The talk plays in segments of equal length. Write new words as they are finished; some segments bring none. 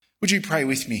Would you pray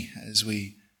with me as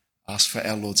we ask for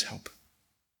our Lord's help?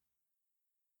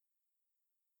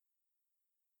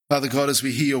 Father God, as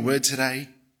we hear your word today,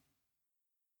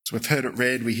 as we've heard it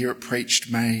read, we hear it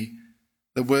preached, may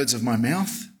the words of my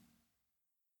mouth,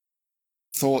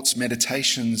 thoughts,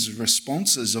 meditations,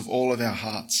 responses of all of our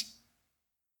hearts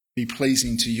be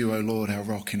pleasing to you, O Lord, our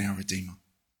rock and our Redeemer.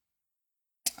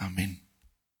 Amen.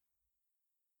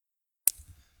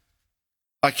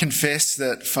 I confess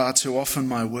that far too often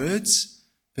my words,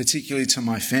 particularly to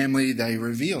my family, they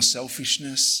reveal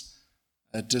selfishness,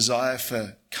 a desire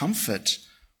for comfort,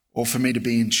 or for me to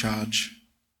be in charge.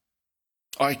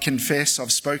 I confess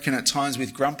I've spoken at times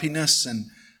with grumpiness and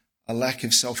a lack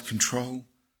of self-control,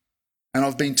 and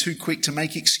I've been too quick to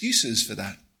make excuses for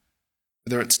that,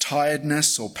 whether it's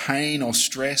tiredness or pain or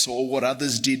stress or what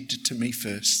others did to me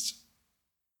first.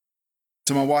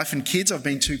 To my wife and kids, I've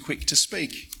been too quick to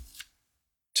speak,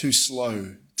 too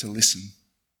slow to listen.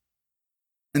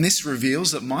 And this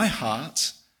reveals that my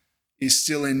heart is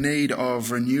still in need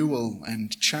of renewal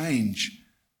and change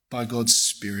by God's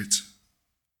Spirit.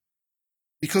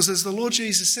 Because as the Lord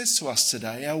Jesus says to us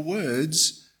today, our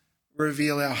words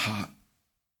reveal our heart.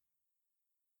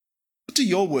 What do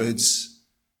your words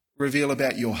reveal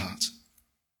about your heart?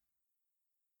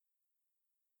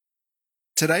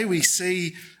 Today we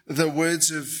see the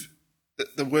words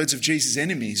of Jesus'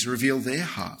 enemies reveal their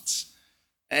hearts.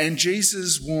 And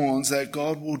Jesus warns that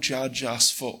God will judge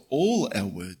us for all our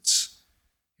words.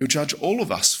 He'll judge all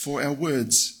of us for our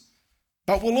words.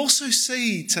 But we'll also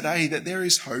see today that there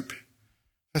is hope.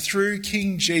 For through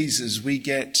King Jesus we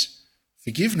get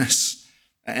forgiveness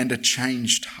and a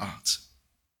changed heart.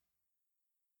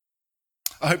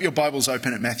 I hope your Bible's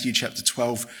open at Matthew chapter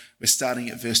 12. We're starting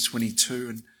at verse 22.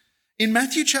 And in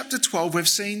Matthew chapter 12, we've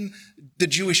seen the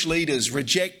Jewish leaders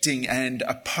rejecting and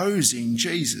opposing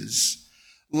Jesus.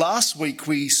 Last week,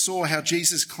 we saw how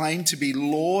Jesus claimed to be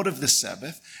Lord of the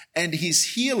Sabbath, and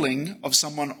his healing of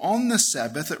someone on the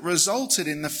Sabbath that resulted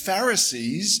in the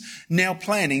Pharisees now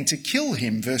planning to kill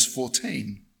him, verse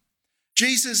 14.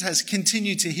 Jesus has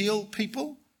continued to heal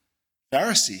people.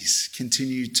 Pharisees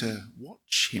continue to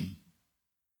watch him.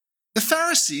 The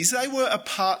Pharisees, they were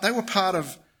part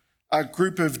of a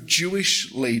group of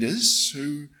Jewish leaders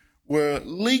who were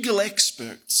legal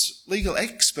experts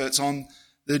on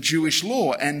the Jewish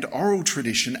law and oral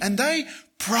tradition, and they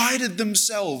prided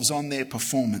themselves on their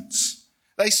performance.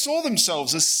 They saw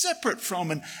themselves as separate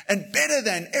from and better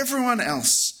than everyone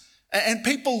else, and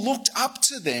people looked up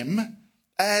to them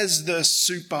as the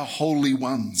super holy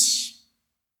ones.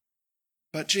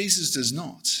 But Jesus does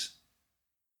not.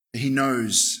 He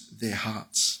knows their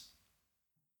hearts.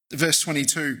 Verse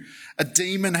 22, a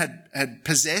demon had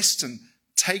possessed and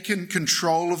taken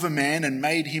control of a man and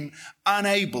made him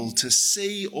unable to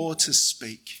see or to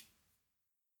speak.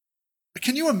 But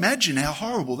can you imagine how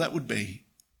horrible that would be?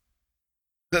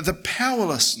 The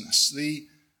powerlessness,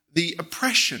 the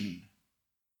oppression,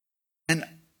 and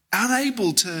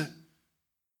unable to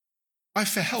cry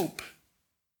for help,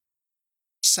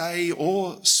 say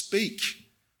or speak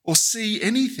or see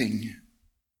anything.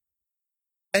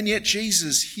 And yet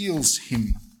Jesus heals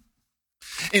him.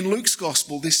 In Luke's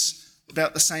gospel, this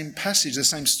about the same passage, the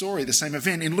same story, the same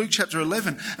event. In Luke chapter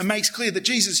 11, it makes clear that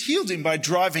Jesus healed him by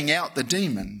driving out the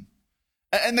demon.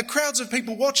 And the crowds of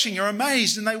people watching are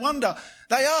amazed and they wonder,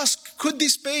 they ask, could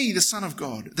this be the Son of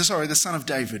God? The Son of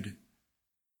David.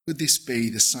 Could this be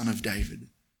the Son of David?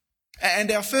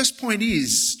 And our first point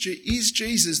is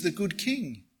Jesus the good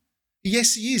king?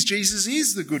 Yes, he is. Jesus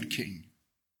is the good king.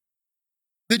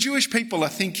 The Jewish people are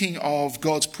thinking of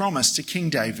God's promise to King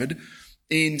David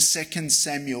in 2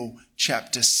 Samuel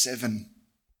chapter 7,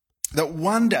 that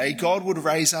one day God would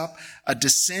raise up a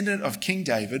descendant of King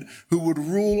David who would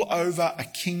rule over a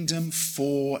kingdom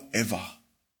forever.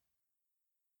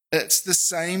 It's the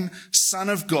same Son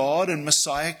of God and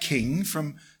Messiah King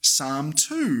from Psalm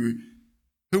 2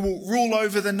 who will rule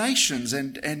over the nations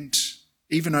and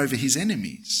even over his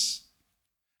enemies.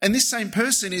 And this same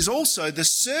person is also the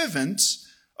servant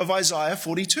of Isaiah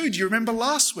 42. Do you remember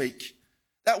last week?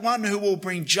 That one who will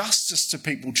bring justice to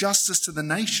people, justice to the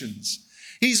nations.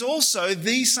 He's also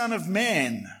the Son of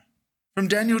Man from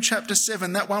Daniel chapter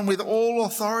 7, that one with all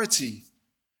authority.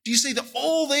 Do you see that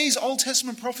all these Old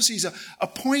Testament prophecies are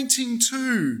pointing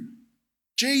to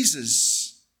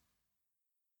Jesus?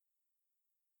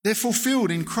 They're fulfilled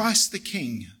in Christ the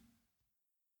King.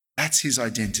 That's his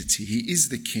identity. He is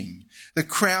the King. The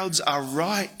crowds are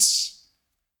right.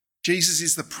 Jesus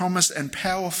is the promised and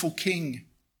powerful King.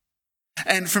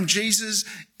 And from Jesus'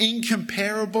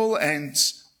 incomparable and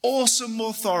awesome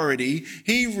authority,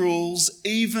 he rules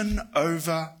even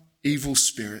over evil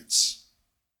spirits.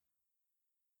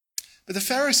 But the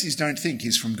Pharisees don't think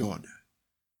he's from God.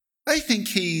 They think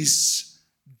he's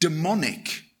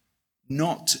demonic,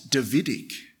 not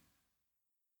Davidic.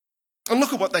 And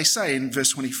look at what they say in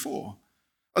verse 24.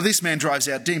 Oh, this man drives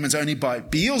out demons only by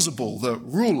Beelzebul, the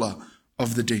ruler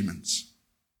of the demons.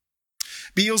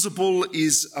 Beelzebul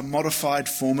is a modified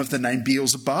form of the name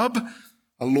Beelzebub,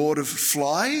 a lord of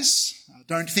flies.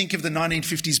 Don't think of the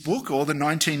 1950s book or the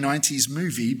 1990s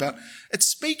movie, but it's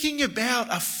speaking about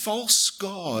a false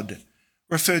god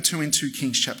referred to in 2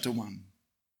 Kings chapter 1.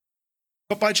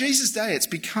 But by Jesus' day, it's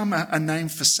become a name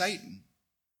for Satan,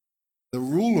 the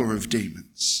ruler of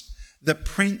demons, the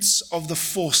prince of the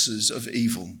forces of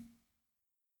evil.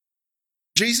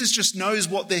 Jesus just knows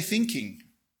what they're thinking.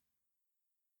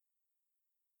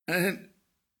 And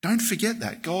don't forget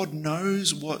that. God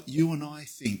knows what you and I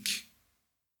think.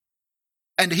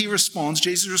 And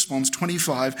Jesus responds,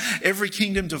 25, every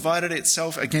kingdom divided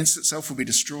itself against itself will be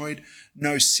destroyed.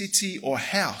 No city or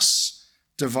house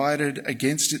divided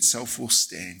against itself will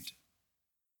stand.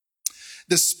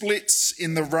 The splits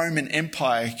in the Roman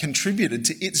Empire contributed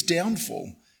to its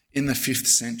downfall in the 5th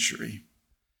century.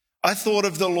 I thought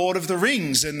of the Lord of the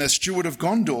Rings and the Steward of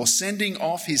Gondor sending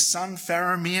off his son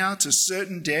Faramir to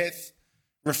certain death,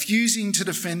 refusing to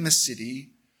defend the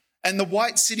city, and the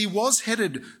White City was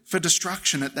headed for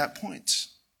destruction at that point.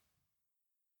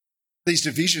 These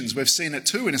divisions, we've seen it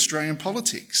too in Australian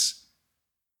politics.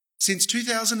 Since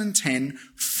 2010,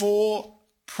 4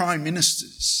 prime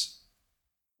ministers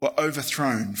were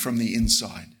overthrown from the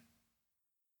inside.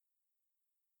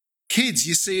 Kids,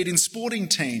 you see it in sporting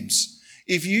teams.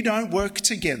 If you don't work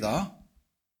together,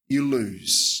 you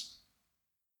lose.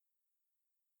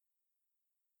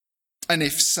 And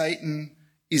if Satan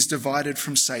is divided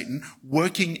from Satan,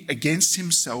 working against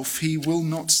himself, he will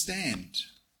not stand.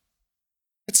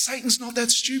 But Satan's not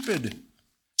that stupid.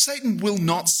 Satan will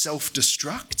not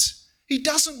self-destruct. He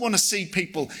doesn't want to see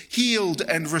people healed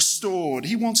and restored.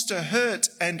 He wants to hurt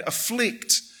and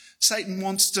afflict. Satan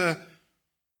wants to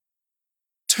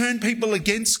turn people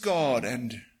against God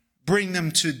and bring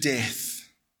them to death.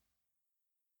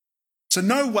 So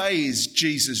no way is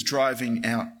Jesus driving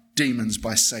out demons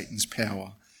by Satan's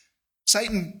power.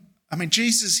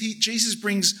 Jesus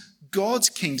brings God's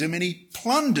kingdom and he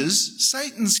plunders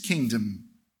Satan's kingdom.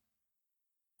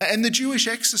 And the Jewish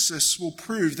exorcists will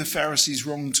prove the Pharisees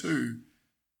wrong too.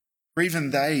 For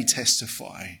even they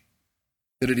testify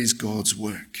that it is God's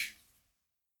work.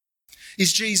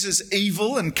 Is Jesus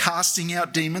evil and casting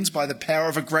out demons by the power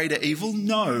of a greater evil?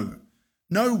 No,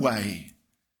 no way.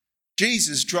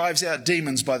 Jesus drives out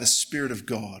demons by the Spirit of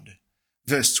God.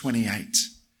 Verse 28.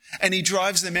 And he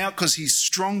drives them out because he's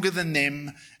stronger than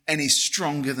them and he's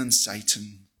stronger than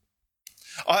Satan.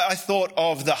 I thought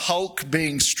of the Hulk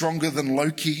being stronger than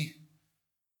Loki,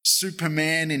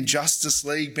 Superman in Justice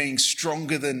League being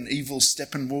stronger than evil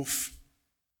Steppenwolf.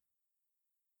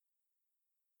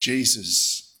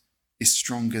 Jesus is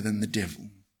stronger than the devil.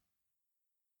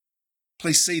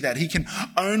 Please see that. He can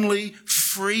only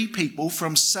free people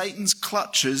from Satan's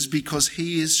clutches because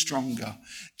he is stronger.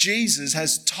 Jesus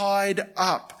has tied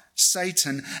up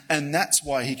Satan, and that's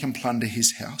why he can plunder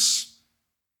his house.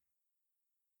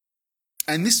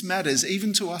 And this matters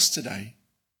even to us today.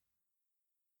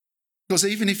 Because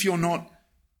even if you're not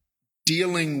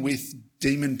dealing with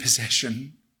demon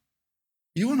possession,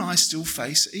 you and I still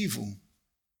face evil.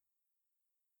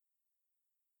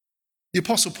 The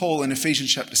Apostle Paul in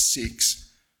Ephesians chapter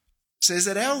 6 says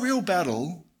that our real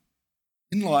battle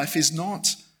in life is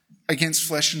not against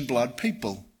flesh and blood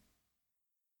people,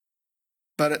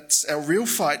 but our real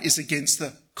fight is against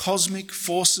the cosmic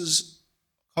forces,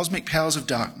 cosmic powers of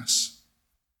darkness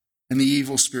and the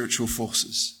evil spiritual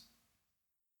forces.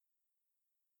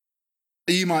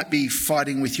 You might be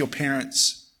fighting with your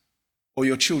parents or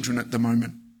your children at the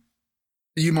moment.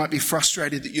 You might be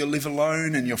frustrated that you live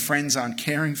alone and your friends aren't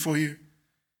caring for you.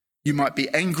 You might be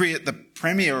angry at the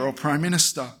Premier or Prime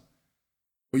Minister,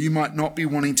 or you might not be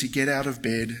wanting to get out of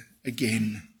bed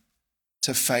again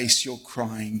to face your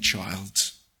crying child.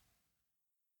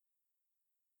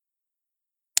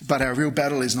 But our real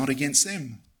battle is not against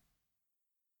them.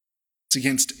 It's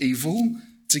against evil,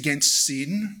 it's against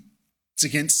sin, it's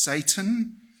against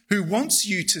Satan, who wants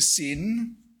you to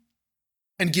sin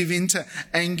and give in to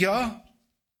anger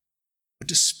or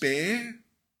despair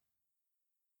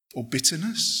or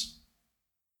bitterness,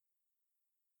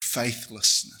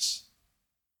 faithlessness.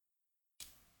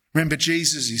 Remember,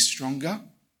 Jesus is stronger.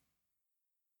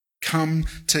 Come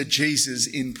to Jesus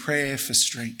in prayer for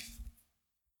strength.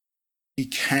 He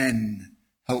can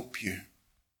help you.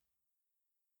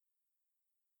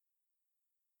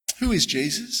 Who is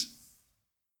Jesus?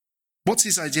 What's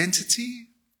his identity?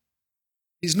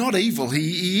 He's not evil.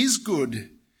 He is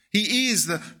good. He is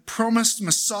the promised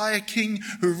Messiah King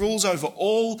who rules over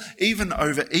all, even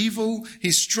over evil.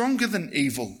 He's stronger than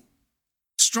evil,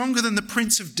 stronger than the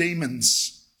prince of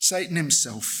demons, Satan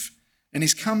himself. And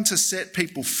he's come to set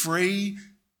people free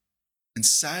and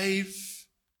save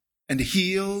and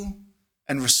heal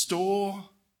and restore.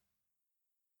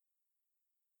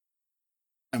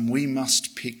 And we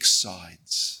must pick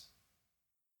sides.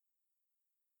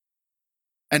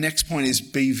 Our next point is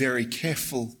be very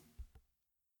careful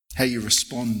how you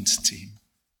respond to him.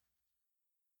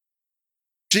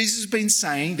 Jesus has been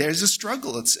saying there's a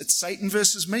struggle. It's Satan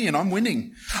versus me, and I'm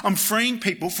winning. I'm freeing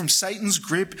people from Satan's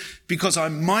grip because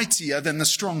I'm mightier than the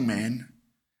strong man.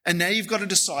 And now you've got to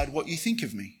decide what you think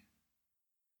of me.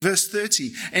 Verse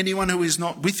 30, anyone who is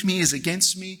not with me is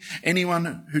against me.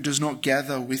 Anyone who does not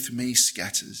gather with me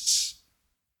scatters.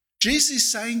 Jesus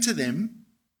is saying to them,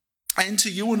 and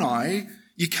to you and I,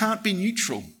 you can't be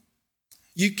neutral.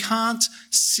 You can't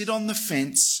sit on the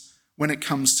fence when it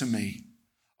comes to me.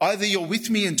 Either you're with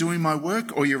me and doing my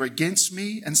work, or you're against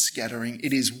me and scattering.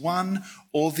 It is one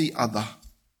or the other.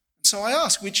 So I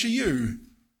ask, which are you?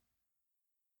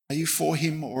 Are you for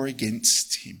him or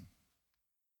against him?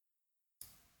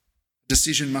 A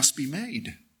decision must be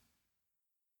made.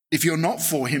 If you're not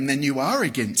for him, then you are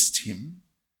against him.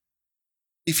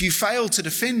 If you fail to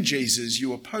defend Jesus,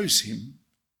 you oppose him.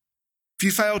 If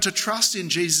you fail to trust in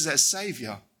Jesus as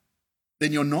Saviour,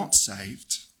 then you're not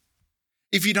saved.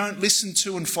 If you don't listen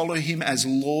to and follow him as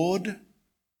Lord,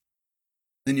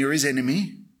 then you're his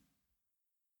enemy.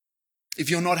 If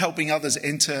you're not helping others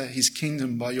enter his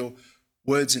kingdom by your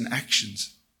words and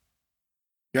actions,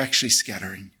 you're actually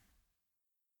scattering.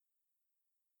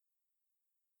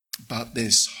 But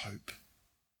there's hope.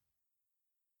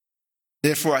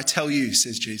 Therefore I tell you,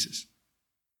 says Jesus,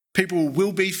 people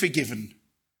will be forgiven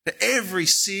for every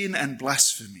sin and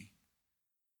blasphemy.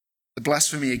 The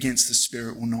blasphemy against the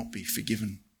Spirit will not be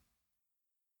forgiven.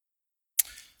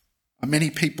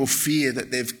 Many people fear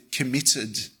that they've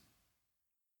committed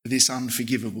this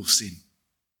unforgivable sin.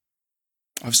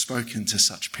 I've spoken to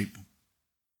such people.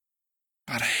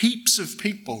 But heaps of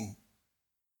people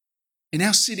in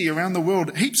our city, around the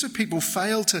world, heaps of people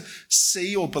fail to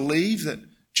see or believe that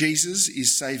Jesus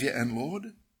is Saviour and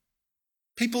Lord.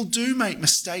 People do make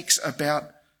mistakes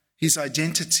about his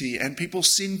identity, and people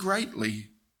sin greatly.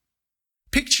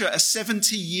 Picture a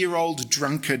 70-year-old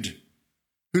drunkard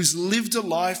who's lived a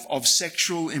life of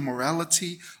sexual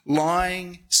immorality,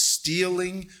 lying,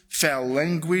 stealing, foul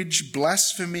language,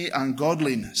 blasphemy,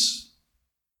 ungodliness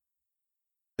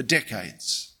for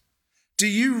decades. Do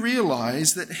you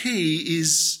realise that he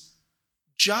is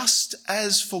just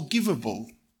as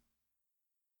forgivable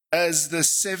as the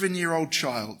 7-year-old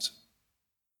child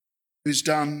who's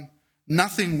done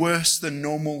nothing worse than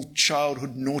normal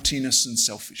childhood naughtiness and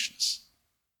selfishness?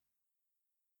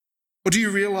 Or do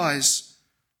you realise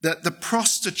that the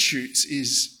prostitute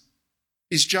is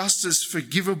just as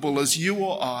forgivable as you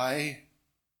or I,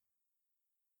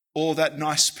 or that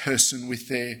nice person with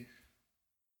their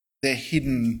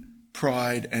hidden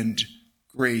pride and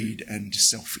greed and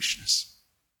selfishness?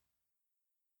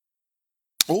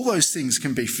 All those things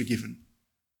can be forgiven.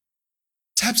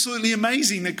 It's absolutely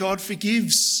amazing that God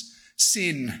forgives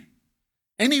sin.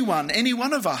 Any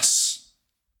one of us.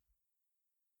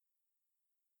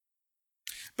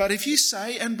 But if you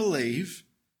say and believe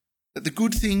that the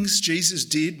good things Jesus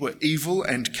did were evil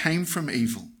and came from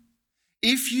evil,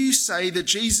 if you say that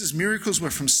Jesus' miracles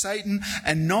were from Satan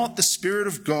and not the Spirit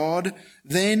of God,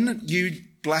 then you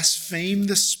blaspheme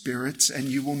the Spirit and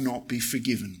you will not be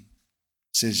forgiven,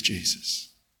 says Jesus.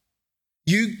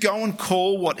 You go and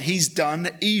call what he's done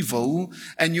evil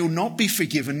and you'll not be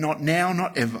forgiven, not now,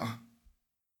 not ever. And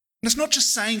it's not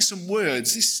just saying some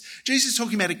words. Jesus is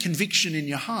talking about a conviction in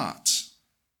your heart.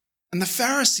 And the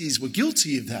Pharisees were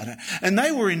guilty of that, and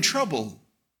they were in trouble.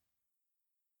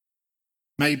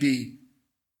 Maybe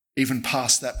even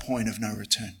past that point of no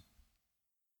return.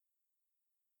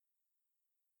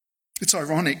 It's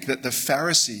ironic that the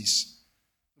Pharisees,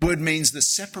 the word means the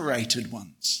separated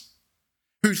ones,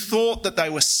 who thought that they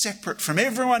were separate from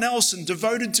everyone else and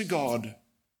devoted to God,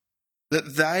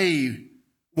 that they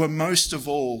were most of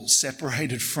all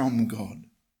separated from God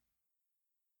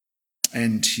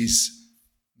and his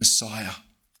Messiah.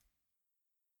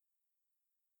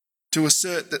 To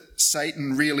assert that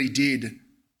Satan really did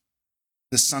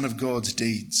the Son of God's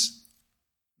deeds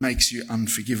makes you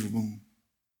unforgivable.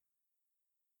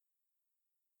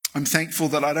 I'm thankful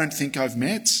that I don't think I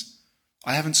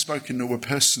haven't spoken to a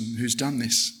person who's done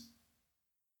this.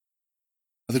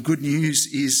 The good news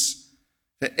is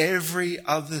that every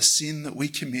other sin that we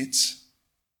commit,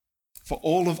 for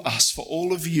all of us, for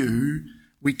all of you,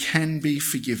 we can be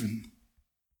forgiven.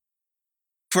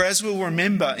 For as we'll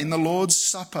remember in the Lord's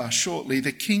Supper shortly,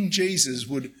 the King Jesus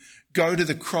would go to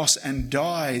the cross and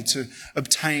die to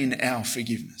obtain our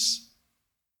forgiveness.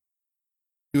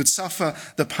 He would suffer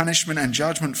the punishment and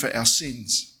judgment for our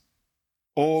sins,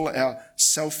 all our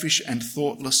selfish and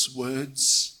thoughtless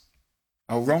words,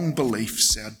 our wrong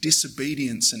beliefs, our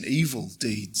disobedience and evil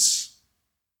deeds.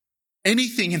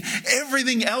 Anything and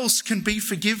everything else can be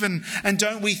forgiven, and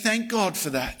don't we thank God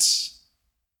for that?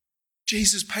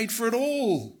 Jesus paid for it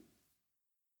all.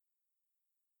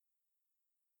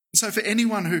 So for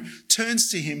anyone who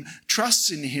turns to him, trusts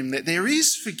in him, that there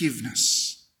is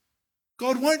forgiveness.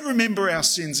 God won't remember our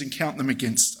sins and count them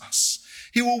against us.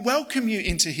 He will welcome you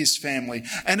into his family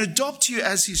and adopt you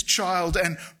as his child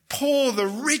and pour the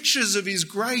riches of his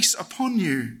grace upon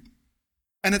you.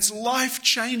 And it's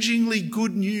life-changingly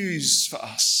good news for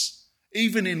us,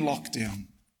 even in lockdown.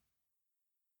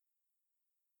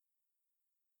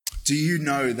 Do you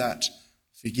know that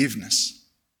forgiveness?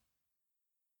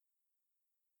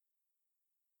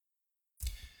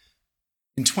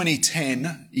 In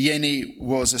 2010, Yenny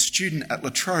was a student at La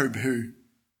Trobe who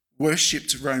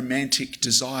worshipped romantic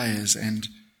desires and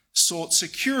sought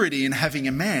security in having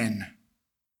a man.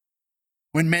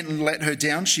 When men let her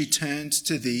down, she turned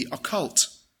to the occult,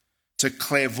 to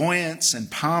clairvoyance and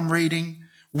palm reading,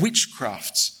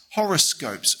 witchcrafts,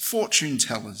 horoscopes, fortune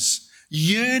tellers,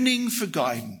 yearning for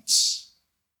guidance.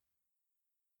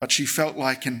 But she felt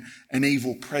like an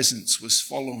evil presence was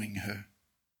following her.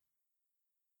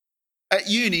 At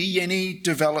uni, Yenny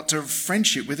developed a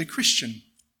friendship with a Christian,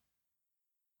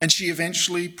 and she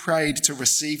eventually prayed to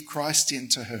receive Christ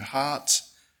into her heart,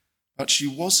 but she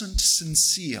wasn't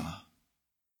sincere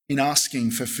in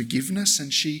asking for forgiveness,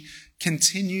 and she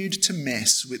continued to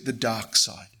mess with the dark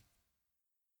side.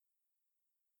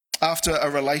 After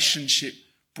a relationship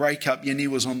breakup, Yenny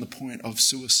was on the point of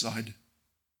suicide.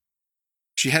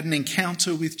 She had an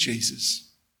encounter with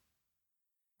Jesus.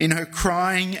 In her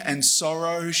crying and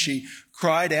sorrow, she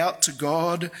cried out to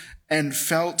God and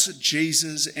felt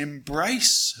Jesus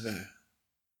embrace her.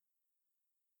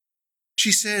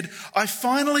 She said, "I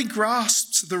finally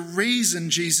grasped the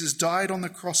reason Jesus died on the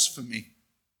cross for me."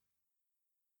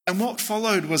 And what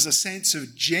followed was a sense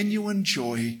of genuine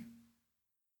joy.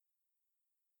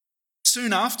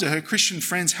 Soon after, her Christian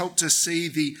friends helped her see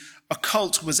the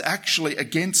occult was actually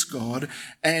against God,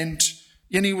 and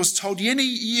Yenny was told, "Yenny,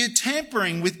 you're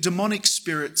tampering with demonic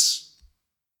spirits."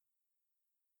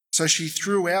 So she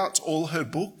threw out all her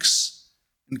books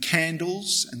and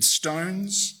candles and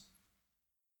stones.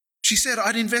 She said,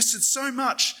 "I'd invested so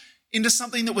much into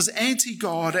something that was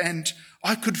anti-God, and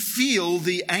I could feel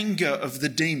the anger of the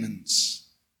demons."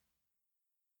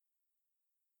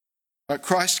 But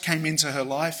Christ came into her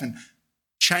life and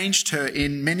changed her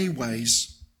in many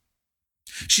ways.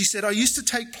 She said, "I used to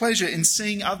take pleasure in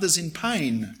seeing others in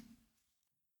pain,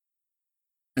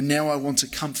 and now I want to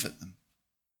comfort them.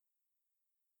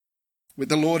 With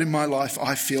the Lord in my life,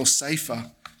 I feel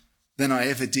safer than I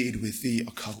ever did with the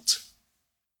occult."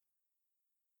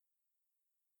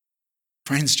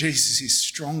 Friends, Jesus is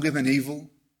stronger than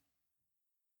evil.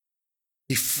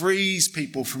 He frees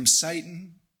people from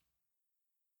Satan,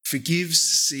 forgives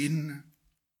sin.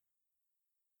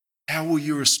 How will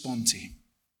you respond to him?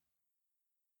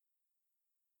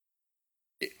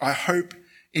 I hope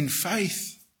in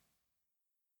faith,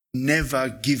 never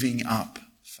giving up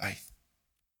faith.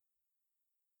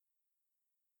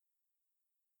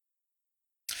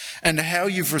 And how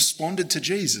you've responded to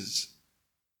Jesus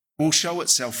will show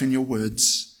itself in your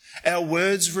words. Our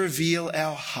words reveal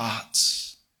our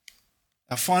hearts.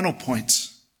 Our final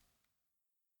point,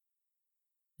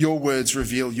 your words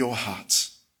reveal your heart.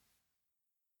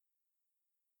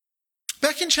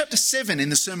 Back in chapter 7 in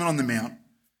the Sermon on the Mount,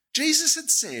 Jesus had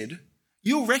said,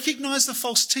 "You'll recognize the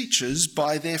false teachers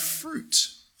by their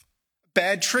fruit. A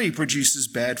bad tree produces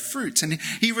bad fruit." And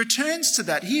he returns to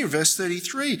that here, verse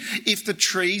 33. "If the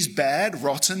tree's bad,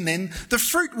 rotten, then the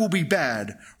fruit will be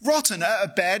bad. Rotten, a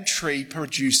bad tree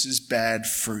produces bad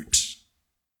fruit."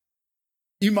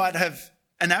 You might have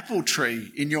an apple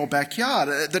tree in your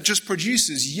backyard that just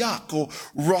produces yuck or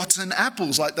rotten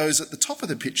apples like those at the top of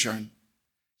the picture.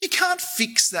 You can't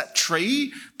fix that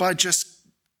tree by just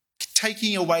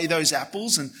taking away those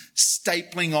apples and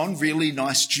stapling on really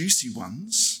nice juicy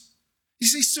ones. You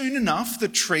see, soon enough, the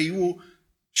tree will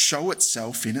show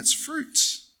itself in its fruit.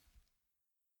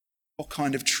 What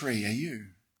kind of tree are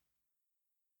you?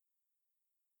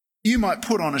 You might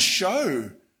put on a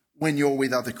show when you're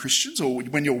with other Christians or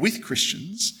when you're with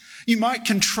Christians. You might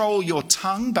control your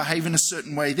tongue, behave in a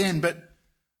certain way then, but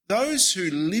those who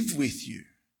live with you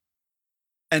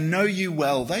and know you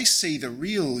well, they see the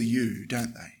real you,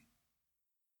 don't they?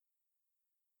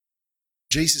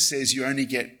 Jesus says you only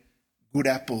get good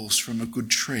apples from a good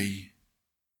tree,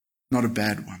 not a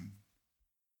bad one.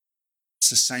 It's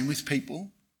the same with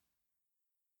people.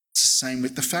 It's the same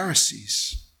with the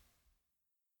Pharisees.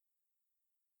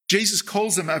 Jesus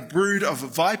calls them a brood of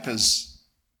vipers,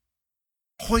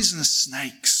 poisonous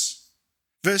snakes.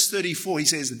 Verse 34, he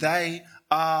says, they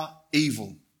are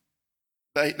evil.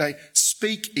 They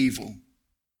speak evil.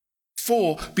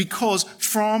 For the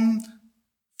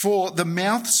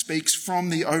mouth speaks from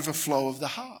the overflow of the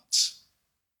heart.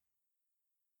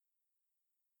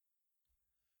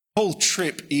 Paul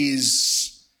Tripp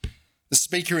is the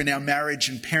speaker in our marriage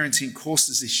and parenting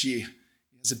courses this year.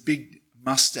 He has a big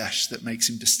mustache that makes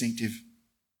him distinctive.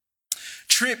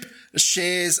 Tripp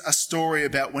shares a story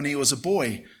about when he was a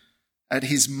boy at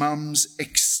his mum's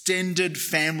extended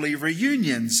family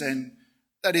reunions, and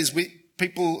that is with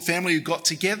family who got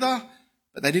together,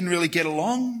 but they didn't really get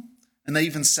along, and they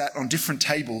even sat on different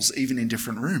tables, even in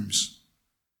different rooms.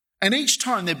 And each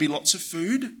time there'd be lots of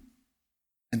food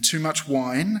and too much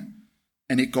wine,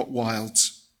 and it got wild.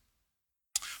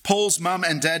 Paul's mum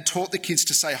and dad taught the kids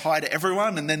to say hi to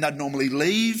everyone, and then they'd normally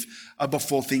leave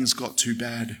before things got too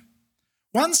bad.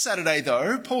 One Saturday,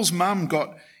 though, Paul's mum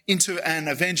got into an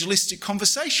evangelistic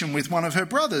conversation with one of her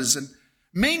brothers, and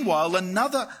meanwhile,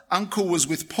 another uncle was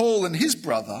with Paul and his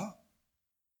brother,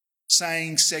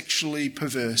 saying sexually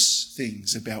perverse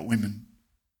things about women.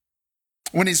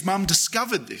 When his mum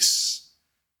discovered this,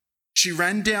 she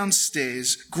ran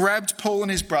downstairs, grabbed Paul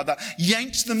and his brother,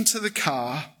 yanked them to the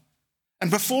car, and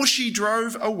before she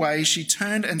drove away, she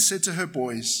turned and said to her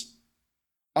boys,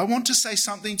 I want to say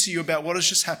something to you about what has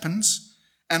just happened,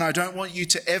 and I don't want you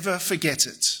to ever forget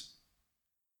it.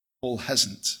 Paul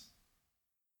hasn't.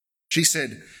 She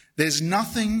said, there's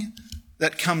nothing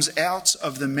that comes out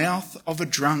of the mouth of a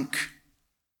drunk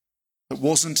that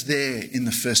wasn't there in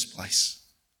the first place.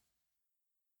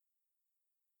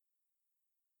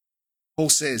 Paul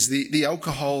says the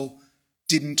alcohol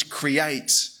didn't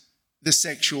create the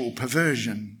sexual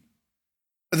perversion.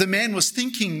 The man was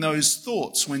thinking those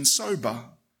thoughts when sober.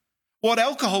 What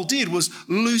alcohol did was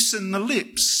loosen the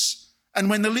lips. And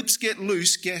when the lips get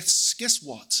loose, guess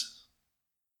what?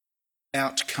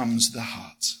 Out comes the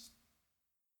heart.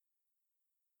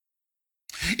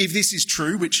 If this is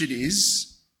true, which it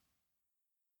is,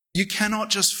 you cannot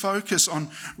just focus on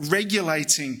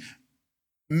regulating,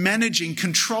 managing,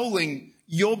 controlling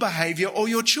your behaviour or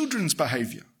your children's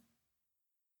behaviour.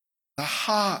 The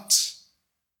heart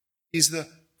is the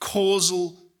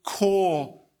causal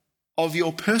core of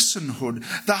your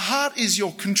personhood. The heart is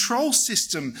your control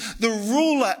system, the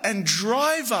ruler and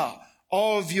driver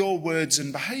of your words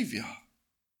and behaviour.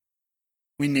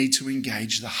 We need to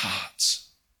engage the heart.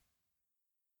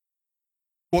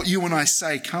 What you and I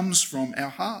say comes from our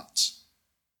heart.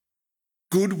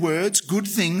 Good words, good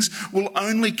things will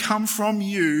only come from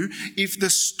you if the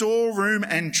storeroom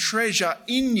and treasure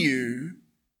in you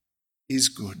is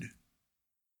good.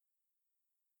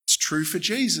 It's true for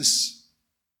Jesus.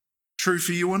 True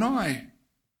for you and I.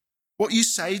 What you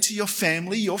say to your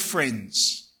family, your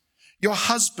friends, your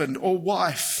husband or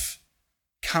wife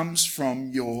comes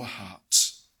from your heart.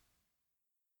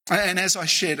 And as I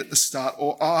shared at the start,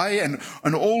 or I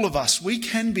and all of us, we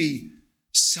can be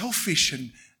selfish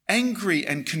and angry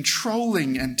and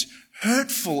controlling and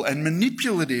hurtful and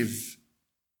manipulative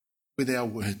with our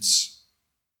words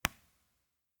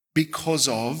because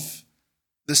of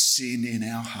the sin in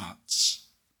our hearts.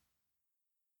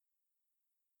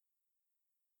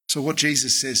 So what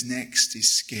Jesus says next is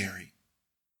scary.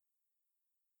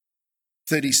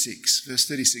 36, verse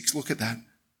 36, look at that.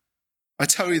 I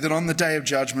tell you that on the day of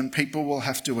judgment, people will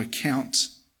have to account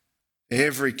for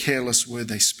every careless word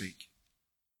they speak.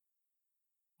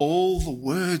 All the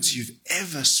words you've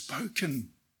ever spoken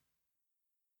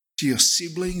to your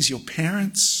siblings, your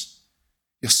parents,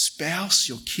 your spouse,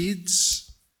 your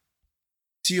kids,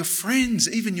 to your friends,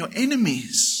 even your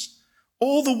enemies.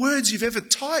 All the words you've ever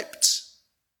typed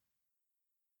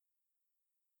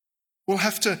will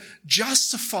have to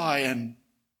justify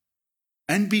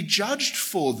and be judged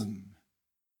for them.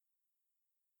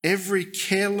 Every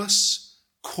careless,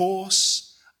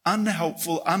 coarse,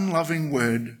 unhelpful, unloving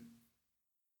word.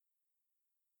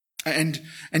 And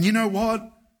you know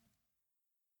what?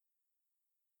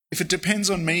 If it depends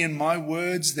on me and my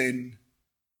words, then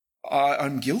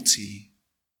I'm guilty.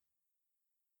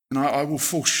 And I will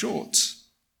fall short.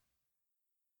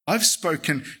 I've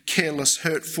spoken careless,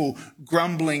 hurtful,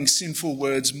 grumbling, sinful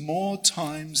words more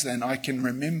times than I can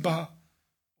remember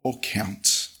or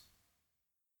count.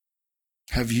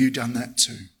 Have you done that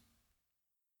too?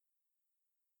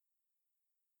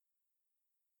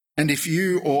 And if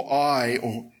you or I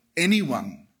or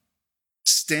anyone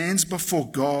stands before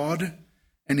God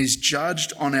and is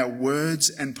judged on our words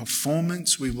and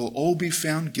performance, we will all be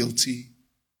found guilty,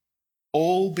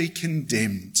 all be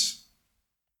condemned.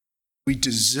 We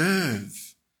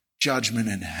deserve judgment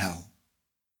and hell.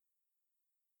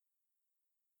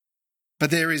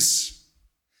 But there is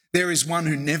one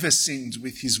who never sinned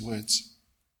with his words.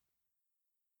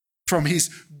 From his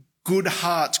good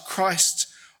heart, Christ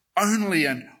only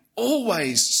and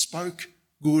always spoke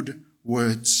good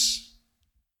words.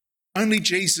 Only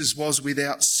Jesus was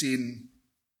without sin,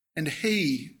 and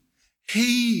he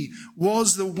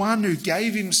was the one who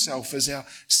gave himself as our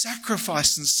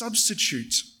sacrifice and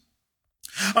substitute.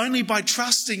 Only by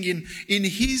trusting in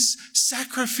his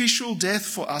sacrificial death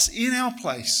for us in our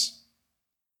place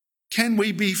can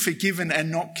we be forgiven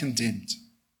and not condemned.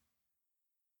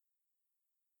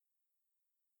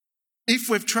 If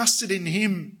we've trusted in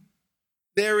him,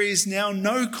 there is now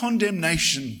no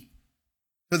condemnation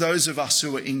for those of us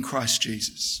who are in Christ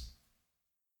Jesus.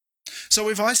 So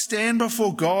if I stand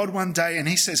before God one day and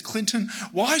he says, Clinton,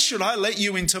 why should I let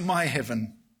you into my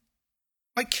heaven?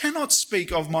 I cannot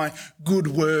speak of my good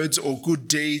words or good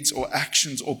deeds or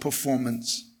actions or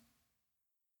performance.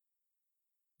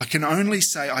 I can only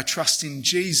say I trust in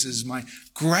Jesus, my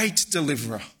great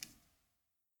deliverer,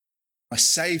 my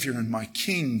Saviour and my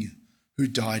King who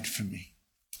died for me.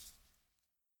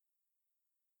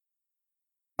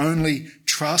 Only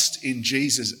trust in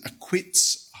Jesus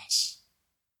acquits us,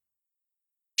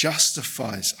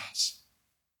 justifies us.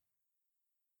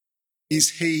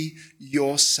 Is he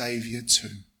your Saviour too?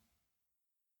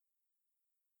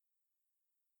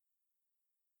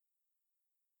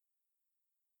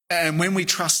 And when we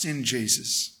trust in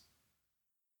Jesus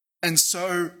and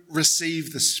so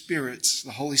receive the Spirit,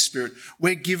 the Holy Spirit,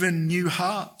 we're given new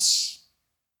hearts.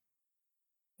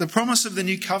 The promise of the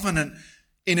new covenant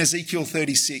in Ezekiel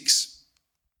 36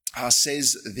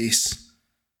 says this.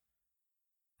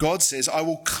 God says, I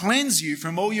will cleanse you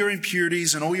from all your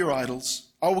impurities and all your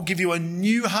idols. I will give you a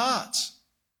new heart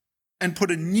and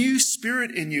put a new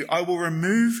spirit in you. I will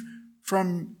remove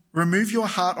your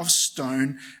heart of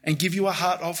stone and give you a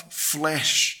heart of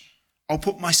flesh. I'll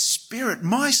put my spirit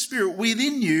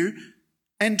within you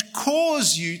and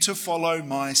cause you to follow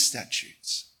my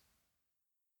statutes.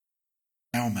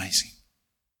 How amazing.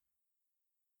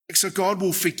 So God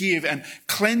will forgive and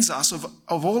cleanse us of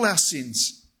all our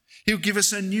sins. He'll give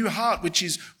us a new heart which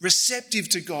is receptive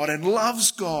to God and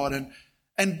loves God.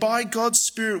 And by God's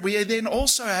Spirit, we then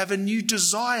also have a new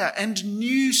desire and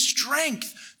new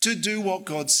strength to do what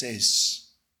God says.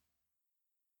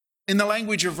 In the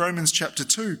language of Romans chapter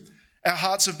 2, our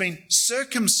hearts have been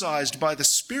circumcised by the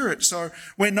Spirit, so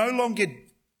we're no longer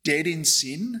dead in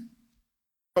sin,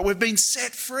 but we've been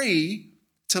set free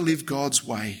to live God's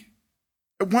way.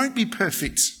 It won't be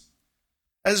perfect.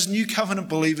 As new covenant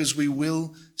believers, we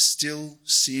will still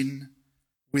sin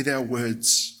with our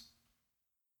words,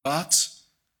 but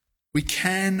we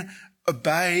can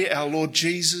obey our Lord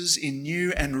Jesus in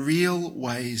new and real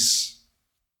ways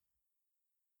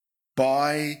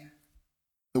by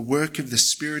the work of the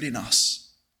Spirit in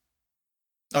us.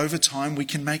 Over time, we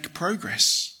can make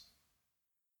progress.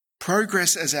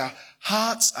 Progress as our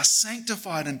hearts are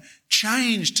sanctified and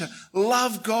changed to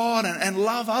love God and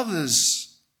love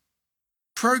others.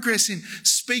 Progress in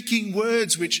speaking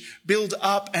words which build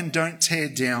up and don't tear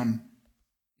down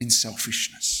in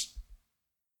selfishness.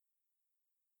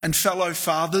 And fellow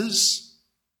fathers,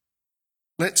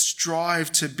 let's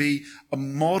strive to be a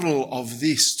model of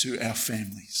this to our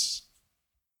families.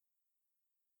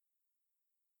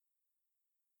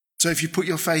 So if you put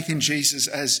your faith in Jesus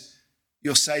as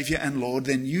your Saviour and Lord,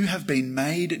 then you have been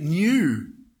made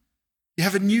new. You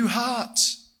have a new heart.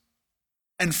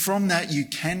 And from that you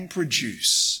can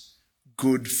produce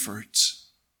good fruit.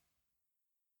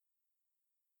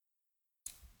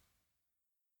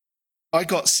 I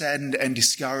got saddened and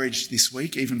discouraged this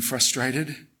week, even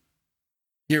frustrated,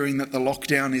 hearing that the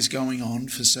lockdown is going on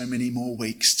for so many more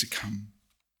weeks to come.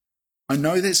 I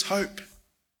know there's hope.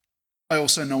 I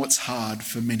also know it's hard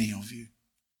for many of you.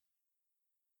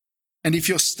 And if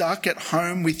you're stuck at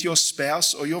home with your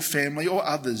spouse or your family or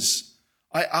others,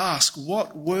 I ask,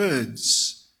 what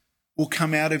words will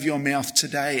come out of your mouth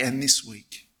today and this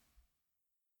week?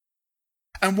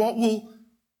 And what will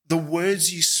the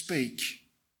words you speak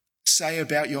say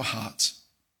about your heart?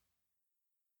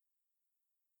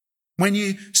 When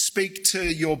you speak to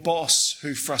your boss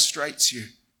who frustrates you,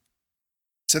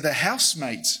 to the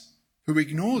housemate who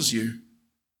ignores you,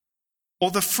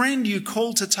 or the friend you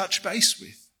call to touch base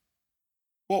with,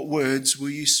 What words will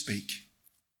you speak?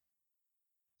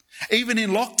 Even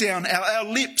in lockdown, our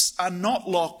lips are not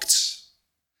locked,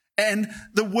 and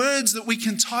the words that we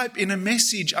can type in a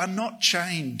message are not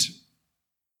chained.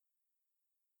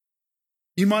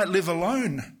 You might live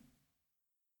alone.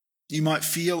 You might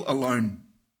feel alone.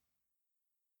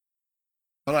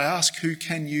 But I ask, who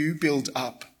can you build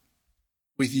up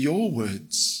with your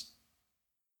words?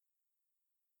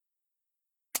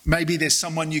 Maybe there's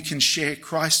someone you can share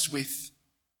Christ with.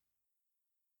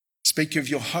 Speak of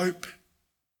your hope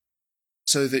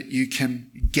so that you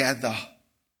can gather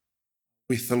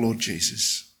with the Lord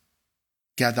Jesus.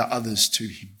 Gather others to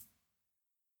him.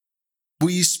 Will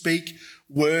you speak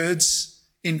words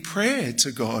in prayer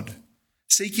to God,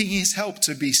 seeking his help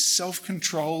to be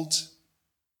self-controlled,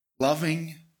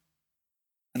 loving,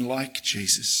 and like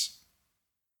Jesus?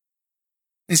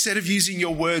 Instead of using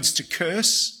your words to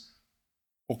curse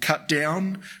or cut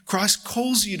down, Christ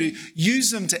calls you to use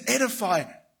them to edify,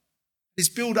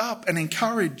 build up and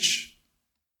encourage.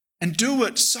 And do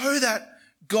it so that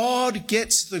God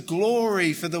gets the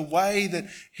glory for the way that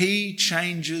he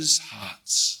changes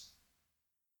hearts.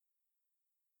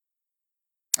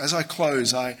 As I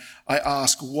close, I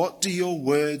ask, what do your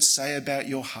words say about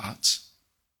your heart?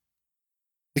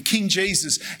 The King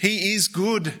Jesus, he is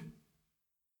good.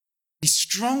 He's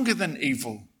stronger than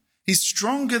evil. He's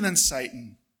stronger than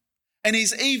Satan. And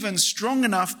he's even strong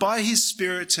enough by his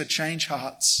Spirit to change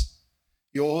hearts,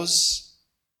 yours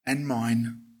and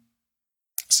mine.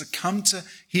 So come to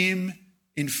him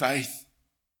in faith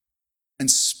and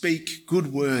speak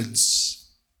good words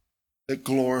that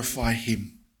glorify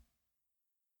him.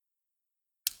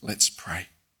 Let's pray.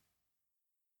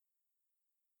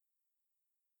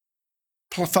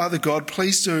 Father God,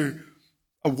 please do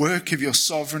a work of your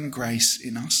sovereign grace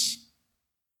in us.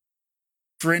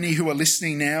 For any who are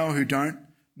listening now who don't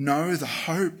know the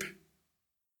hope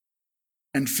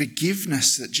and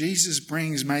forgiveness that Jesus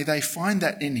brings, may they find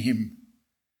that in him.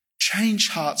 Change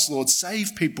hearts, Lord.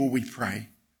 Save people, we pray.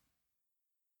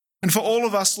 And for all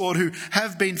of us, Lord, who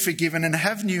have been forgiven and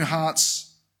have new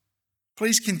hearts,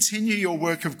 please continue your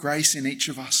work of grace in each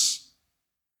of us.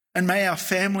 And may our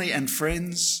family and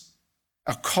friends,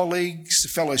 our colleagues,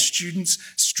 fellow students,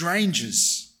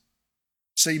 strangers,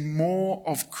 see more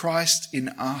of Christ in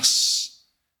us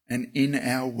and in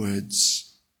our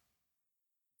words.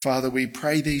 Father, we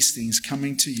pray these things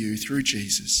coming to you through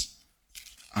Jesus.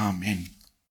 Amen.